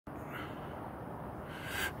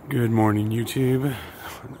Good morning, YouTube.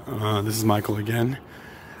 This is Michael again.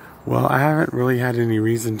 Well, I haven't really had any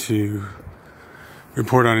reason to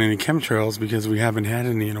report on any chemtrails because we haven't had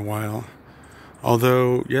any in a while.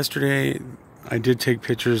 Although yesterday I did take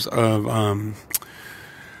pictures of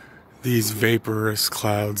these vaporous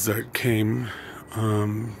clouds that came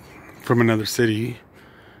from another city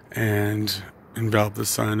and enveloped the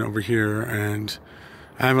sun over here, and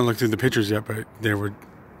I haven't looked at the pictures yet, but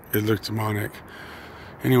it looked demonic.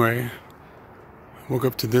 Anyway, woke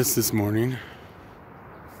up to this morning.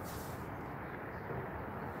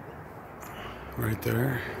 Right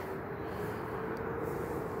there.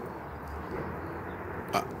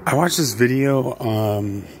 I watched this video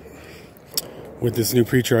with this new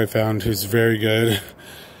preacher I found who's very good.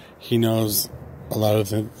 He knows a lot of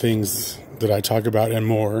the things that I talk about and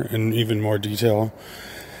more, in even more detail.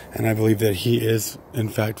 And I believe that he is, in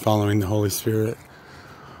fact, following the Holy Spirit.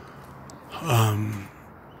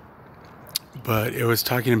 But it was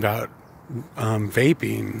talking about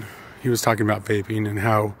vaping. He was talking about vaping and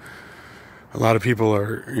how a lot of people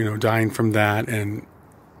are, dying from that.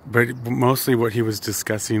 But mostly what he was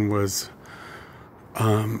discussing was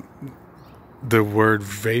the word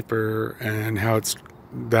vapor and how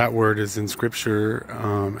that word is in Scripture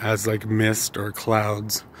as like mist or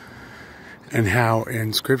clouds, and how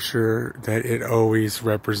in Scripture that it always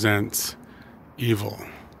represents evil.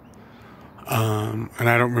 And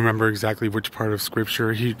I don't remember exactly which part of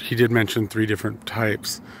Scripture. He did mention 3 different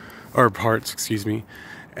types, or parts, excuse me.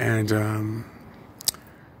 And,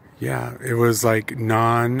 yeah, it was like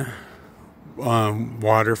non-water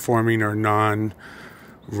forming or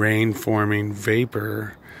non-rain forming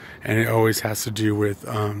vapor. And it always has to do with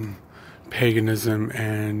paganism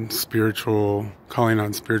and calling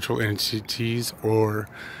on spiritual entities or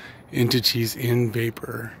entities in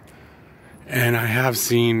vapor. And I have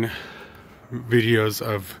seen videos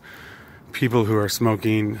of people who are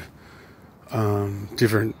smoking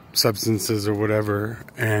different substances or whatever,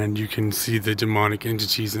 and you can see the demonic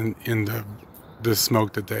entities in the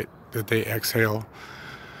smoke that they exhale.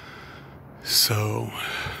 So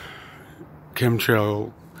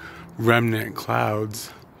chemtrail remnant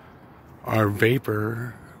clouds are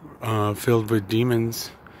vapor filled with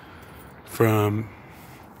demons from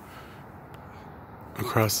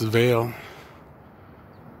across the veil.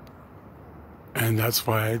 And that's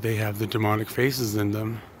why they have the demonic faces in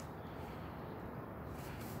them.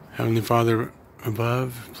 Heavenly Father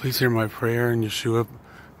above, please hear my prayer in Yeshua,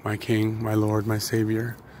 my King, my Lord, my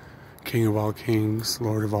Savior, King of all kings,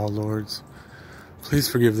 Lord of all lords. Please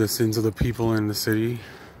forgive the sins of the people in the city.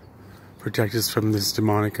 Protect us from this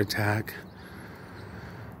demonic attack.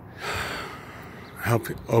 Help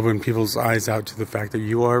open people's eyes out to the fact that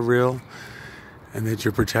you are real and that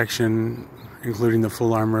your protection, including the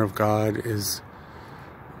full armor of God, is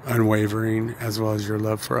unwavering, as well as your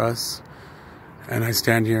love for us. And I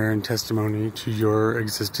stand here in testimony to your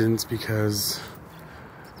existence because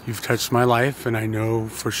you've touched my life, and I know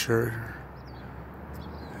for sure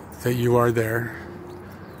that you are there.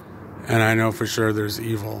 And I know for sure there's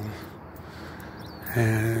evil.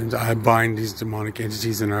 And I bind these demonic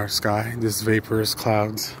entities in our sky, this vaporous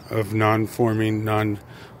clouds of non-forming,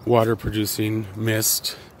 non-water-producing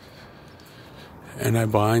mist. And I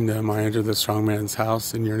bind them. I enter the strong man's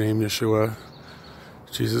house in your name, Yeshua,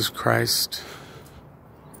 Jesus Christ.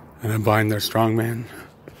 And I bind their strong man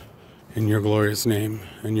in your glorious name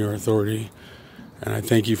and your authority. And I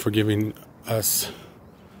thank you for giving us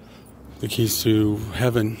the keys to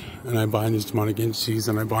heaven. And I bind these demonic entities,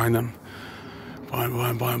 and I bind them. Bind,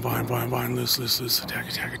 loose,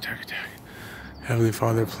 attack. Heavenly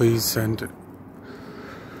Father, please send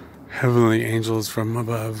heavenly angels from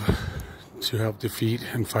above to help defeat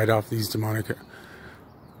and fight off these demonic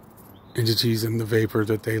entities and the vapor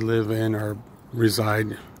that they live in or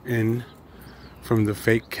reside in from the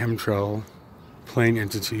fake chemtrail plane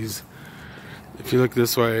entities. If you look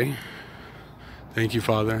this way, thank you,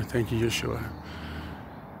 Father. Thank you, Yeshua.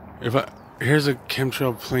 Here's a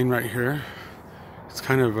chemtrail plane right here. It's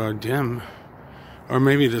kind of dim. Or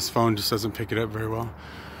maybe this phone just doesn't pick it up very well.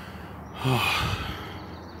 I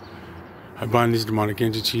bind these demonic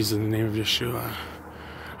entities in the name of Yeshua.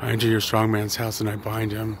 I enter your strong man's house and I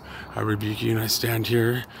bind him. I rebuke you, and I stand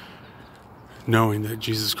here knowing that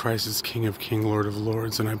Jesus Christ is King of kings, Lord of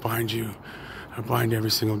lords, and I bind you. I bind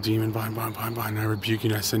every single demon, bind. And I rebuke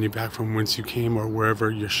you, and I send you back from whence you came or wherever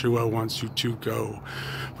Yeshua wants you to go.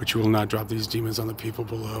 But you will not drop these demons on the people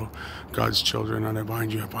below, God's children. And I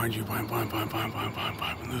bind you, bind.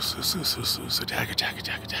 Loose. Attack. I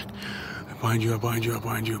bind you, I bind you, I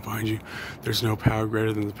bind you, I bind you. There's no power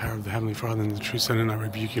greater than the power of the Heavenly Father and the true Son, and I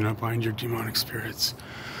rebuke you and I bind your demonic spirits,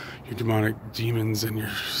 your demonic demons and your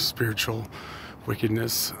spiritual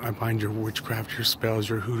wickedness. I bind your witchcraft, your spells,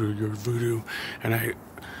 your hoodoo, your voodoo, and I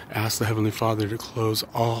ask the Heavenly Father to close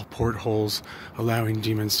all portholes, allowing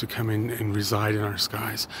demons to come in and reside in our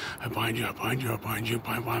skies. I bind you, I bind you, I bind you,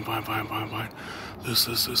 bind, bind, bind, bind, bind, bind. Loose,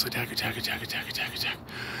 loose, loose, attack, attack, attack, attack, attack, attack.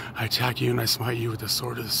 I attack you and I smite you with the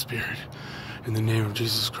sword of the Spirit. In the name of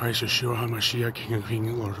Jesus Christ, Yeshua HaMashiach, King of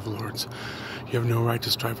Kings, Lord of Lords. You have no right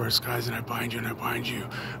to strike our skies, and I bind you and I bind you.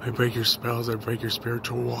 I break your spells, I break your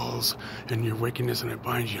spiritual walls and your wickedness, and I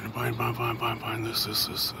bind you and I bind, bind, bind, bind, bind, loose, loose,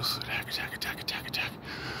 loose, loose, attack, attack, attack, attack, attack.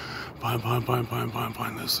 Bind, bind, bind, bind, bind,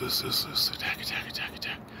 bind, loose, loose, loose, loose, attack, attack, attack,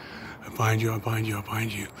 attack. I bind you, I bind you, I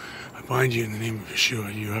bind you. I bind you in the name of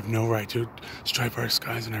Yeshua. You have no right to strike our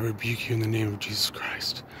skies, and I rebuke you in the name of Jesus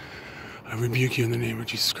Christ. I rebuke you in the name of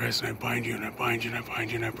Jesus Christ, and I bind you, and I bind you, and I bind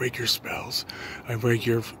you, and I break your spells. I break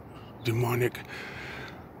your demonic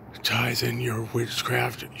ties and your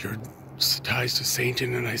witchcraft, your ties to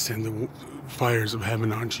Satan, and I send the fires of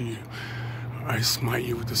heaven onto you. I smite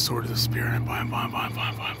you with the sword of the Spirit, and bind, bind, bind,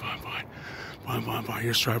 bind, bind, bind, bind, bind, bind, bind.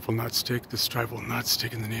 Your stripe will not stick. The stripe will not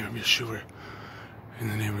stick in the name of Yeshua. In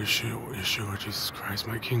the name of Yeshua, Jesus Christ,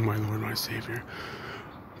 my King, my Lord, my Savior.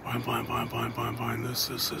 Bind, bind, bind, bind, bind, bind, this,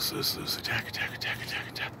 attack, attack, attack, attack,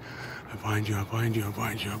 attack. I bind you, I bind you, I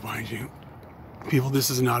bind you, I bind you. People, this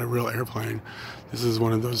is not a real airplane. This is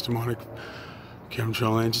one of those demonic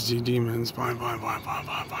chemtrail entity demons. Bind, bind, bind, bind,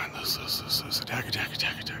 bind, bind, this, attack, attack,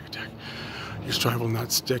 attack, attack, attack. Your stripe will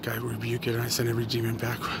not stick. I rebuke it, and I send every demon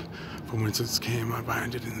back from whence it came. I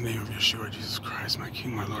bind it in the name of Yeshua, Jesus Christ, my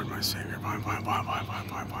King, my Lord, my Savior. Bind, bind, bind, bind, bind,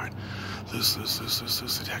 bind, bind. This,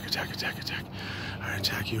 attack, attack, attack, attack. I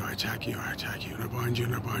attack you, I attack you, I attack you, and I bind you,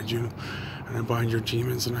 and I bind you, and I bind your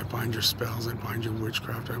demons, and I bind your spells, I bind your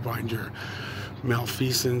witchcraft, I bind your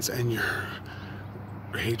malfeasance and your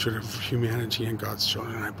hatred of humanity and God's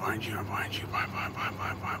children. I bind you, bind, bind, bind,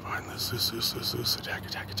 bind, bind, bind. This, attack,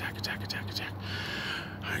 attack, attack, attack, attack, attack.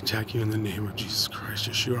 I attack you in the name of Jesus Christ,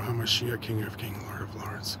 Yeshua HaMashiach, King of Kings, Lord of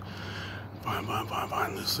Lords. Bind, bind, bind,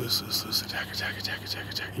 bind, this, attack, attack, attack,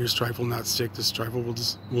 attack, attack. Your stripe will not stick. The stripe will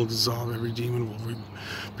dissolve. Every demon will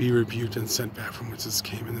be rebuked and sent back from whence it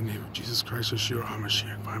came in the name of Jesus Christ, Yeshua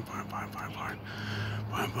HaMashiach. Bind, bind, bind, bind, bind.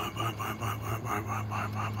 Bind, bind, bind, bind, bind, bind, bind, bind,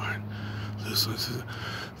 bind, bind, bind.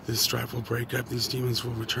 This stripe will break up. These demons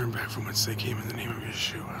will return back from whence they came in the name of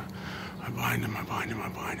Yeshua. I bind him, I bind him, I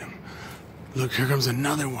bind him. Look, here comes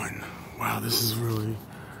another one. Wow, this is really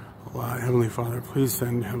a lot. Heavenly Father, please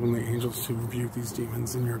send heavenly angels to rebuke these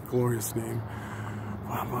demons in your glorious name.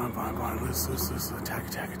 Bind, bind, bind, bind, this, attack,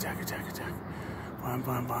 attack, attack, attack, attack. Bind,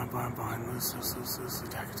 bind, bind, bind, bind, this,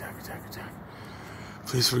 attack, attack, attack, attack.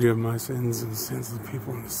 Please forgive my sins and the sins of the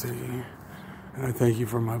people in the city. And I thank you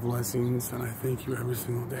for my blessings, and I thank you every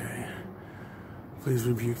single day. Please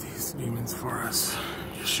rebuke these demons for us.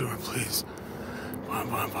 Yeshua, please. Bind,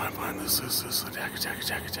 bind, bind, bind, this, attack, attack,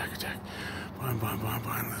 attack, attack, attack. Bind, bind, bind,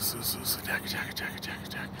 bind, this, attack, attack, attack, attack,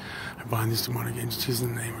 attack. I bind these demonic entities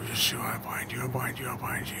in the name of Yeshua. I bind you, I bind you, I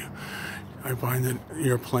bind you. I bind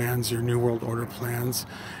your plans, your New World Order plans,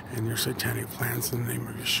 and your satanic plans in the name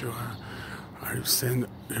of Yeshua. I send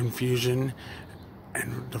infusion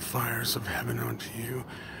and the fires of heaven unto you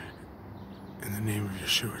in the name of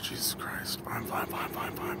Yeshua, Jesus Christ. Bind, bind, bind,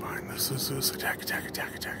 bind, bind, bind. This, attack, attack,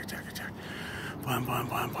 attack, attack, attack, attack. Bind, bind,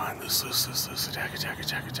 bind, bind. This, attack, attack,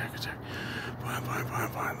 attack, attack, attack. Bind, bind,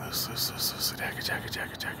 bind, bind. This, attack, attack,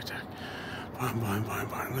 attack, attack, attack. Bind, bind, bind,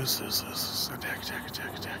 bind. This, attack, attack,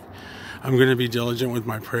 attack, attack. I'm going to be diligent with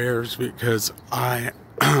my prayers because I'm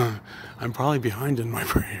probably behind in my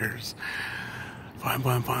prayers. Bind,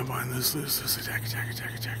 bind, bind, bind, this, attack, attack,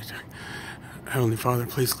 attack, attack, attack. Heavenly Father,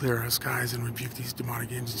 please clear our skies and rebuke these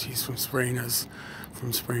demonic entities from spraying us,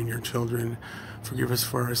 from spraying your children. Forgive us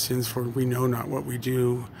for our sins, for we know not what we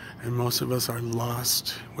do, and most of us are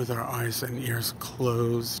lost with our eyes and ears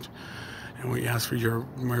closed. And we ask for your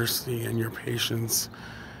mercy and your patience.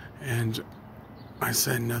 And I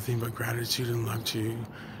send nothing but gratitude and love to you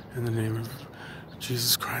in the name of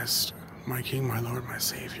Jesus Christ, my King, my Lord, my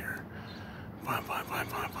Savior. Bind, bind, bind,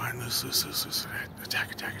 bind, bind, this,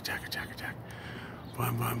 attack, attack, attack, attack, attack.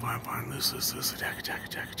 Bind, bind, bind, bind, this, attack, attack,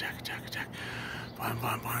 attack, attack, attack, attack. Bind,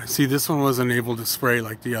 bind, bind. See, this one wasn't able to spray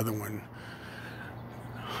like the other one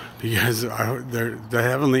because the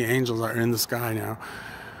heavenly angels are in the sky now.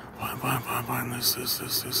 Bind, bind, bind, bind, this,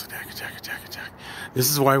 attack, attack, attack, attack.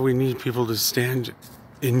 This is why we need people to stand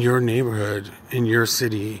in your neighborhood, in your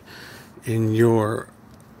city, in your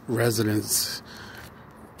residence,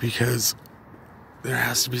 because there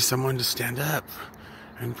has to be someone to stand up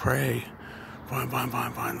and pray.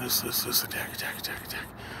 Bind, this, attack.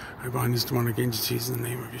 I bind these demonic entities in the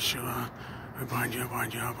name of Yeshua. I bind you.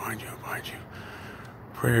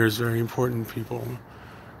 Prayer is very important, people.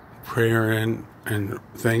 Prayer and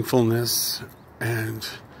thankfulness and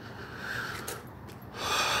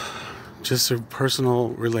just a personal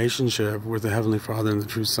relationship with the Heavenly Father and the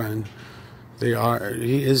true Son.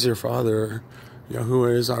 He is your Father.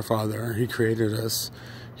 Yahuwah is our Father. He created us.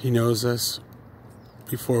 He knows us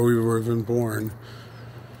before we were even born.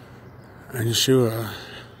 And Yeshua,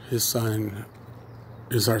 His Son,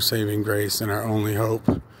 is our saving grace and our only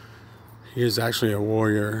hope. He is actually a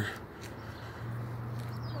warrior.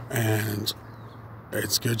 And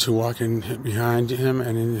it's good to walk behind Him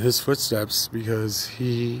and in His footsteps, because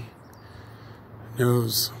He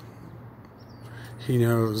knows,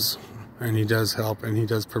 and He does help, and He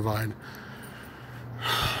does provide.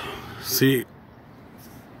 See,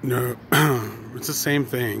 no, it's the same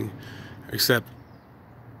thing, except,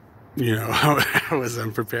 I was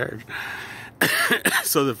unprepared.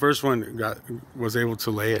 So the first one was able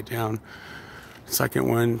to lay it down. The second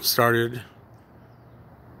one started,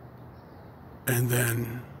 and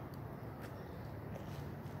then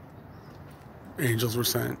angels were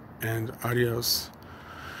sent, and adios.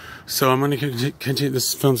 So I'm going to continue.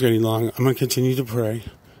 This film's getting long. I'm going to continue to pray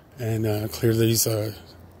and clear these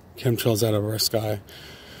chemtrails out of our sky.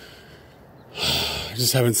 I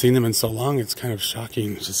just haven't seen them in so long. It's kind of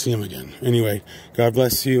shocking to see them again. Anyway, God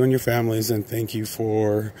bless you and your families, and thank you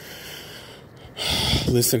for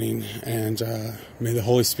listening. And may the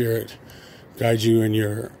Holy Spirit guide you in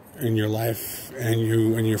your life, and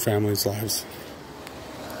you and your family's lives.